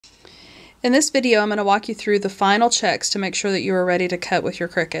In this video, I'm going to walk you through the final checks to make sure that you are ready to cut with your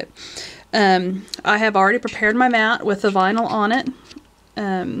Cricut. I have already prepared my mat with the vinyl on it.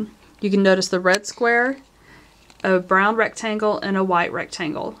 You can notice the red square, a brown rectangle, and a white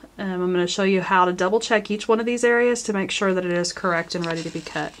rectangle. I'm going to show you how to double check each one of these areas to make sure that it is correct and ready to be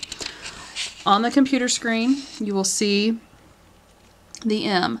cut. On the computer screen, you will see the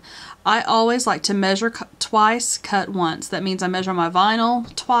M. I always like to measure twice, cut once. That means I measure my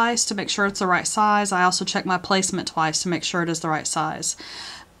vinyl twice to make sure it's the right size. I also check my placement twice to make sure it is the right size.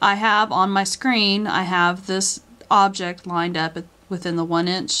 I have on my screen, I have this object lined up within the 1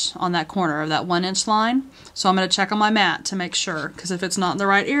 inch on that corner of that 1 inch line. So I'm going to check on my mat to make sure, because if it's not in the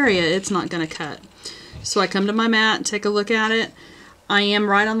right area, it's not going to cut. So I come to my mat and take a look at it. I am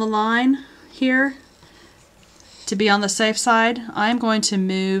right on the line here. To be on the safe side, I'm going to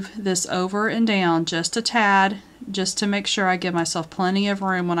move this over and down just a tad, just to make sure I give myself plenty of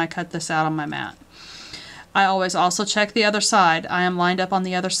room when I cut this out on my mat. I always also check the other side. I am lined up on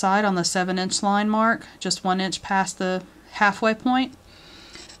the other side on the 7 inch line mark, just 1 inch past the halfway point.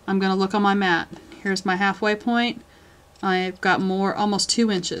 I'm going to look on my mat. Here's my halfway point. I've got almost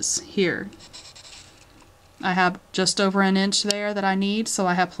 2 inches here. I have just over 1 inch there that I need, so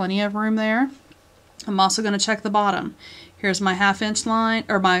I have plenty of room there. I'm also going to check the bottom. Here's my halfway line,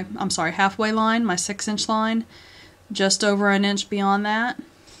 my 6 inch line, just over 1 inch beyond that.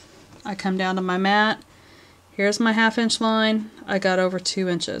 I come down to my mat. Here's my 1/2 inch line. I got over 2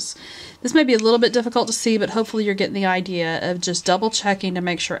 inches. This may be a little bit difficult to see, but hopefully you're getting the idea of just double checking to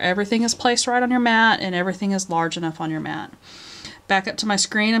make sure everything is placed right on your mat and everything is large enough on your mat. Back up to my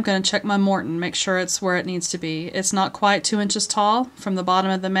screen, I'm going to check my Morton, make sure it's where it needs to be. It's not quite 2 inches tall. From the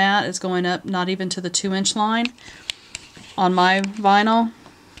bottom of the mat, it's going up not even to the 2 inch line. On my vinyl,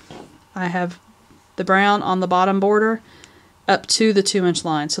 I have the brown on the bottom border up to the 2 inch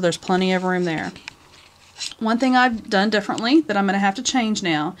line, so there's plenty of room there. One thing I've done differently that I'm going to have to change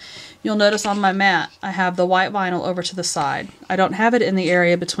now, you'll notice on my mat I have the white vinyl over to the side. I don't have it in the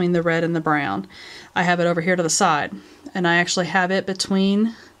area between the red and the brown. I have it over here to the side, and I actually have it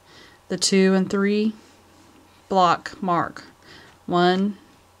between the 2 and 3 block mark. 1,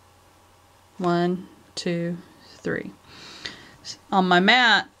 1, 2, 3. On my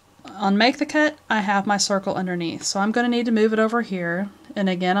mat, on Make the Cut, I have my circle underneath, so I'm going to need to move it over here. And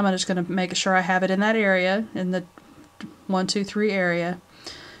again, I'm just going to make sure I have it in that area, in the 1, 2, 3 area,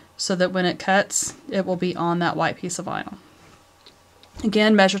 so that when it cuts, it will be on that white piece of vinyl.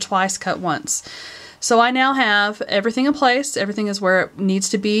 Again, measure twice, cut once. So I now have everything in place. Everything is where it needs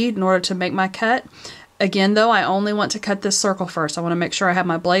to be in order to make my cut. Again, though, I only want to cut this circle first. I want to make sure I have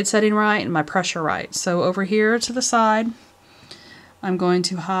my blade setting right and my pressure right. So over here to the side, I'm going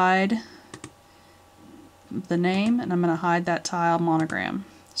to hide the name, and I'm going to hide that tile monogram.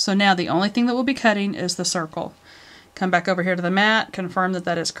 So now the only thing that we'll be cutting is the circle. Come back over here to the mat, confirm that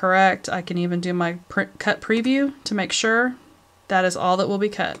that is correct. I can even do my cut preview to make sure that is all that will be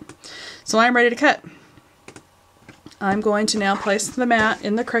cut. So I'm ready to cut. I'm going to now place the mat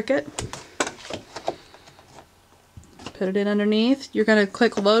in the Cricut. Put it in underneath. You're going to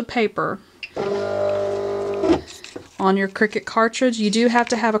click Load Paper on your Cricut cartridge. You do have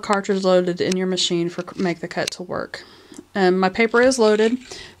to have a cartridge loaded in your machine for Make the Cut to work. My paper is loaded.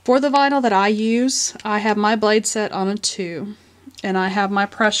 For the vinyl that I use, I have my blade set on a 2. And I have my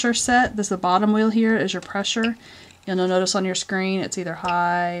pressure set. This is the bottom wheel here is your pressure. You'll notice on your screen it's either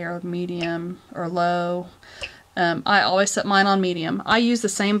high or medium or low. I always set mine on medium. I use the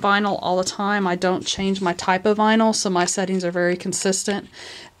same vinyl all the time. I don't change my type of vinyl, so my settings are very consistent.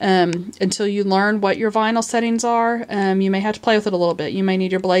 Until you learn what your vinyl settings are, you may have to play with it a little bit. You may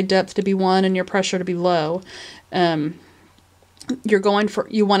need your blade depth to be 1 and your pressure to be low. You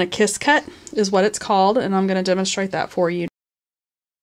want a kiss cut is what it's called, and I'm going to demonstrate that for you.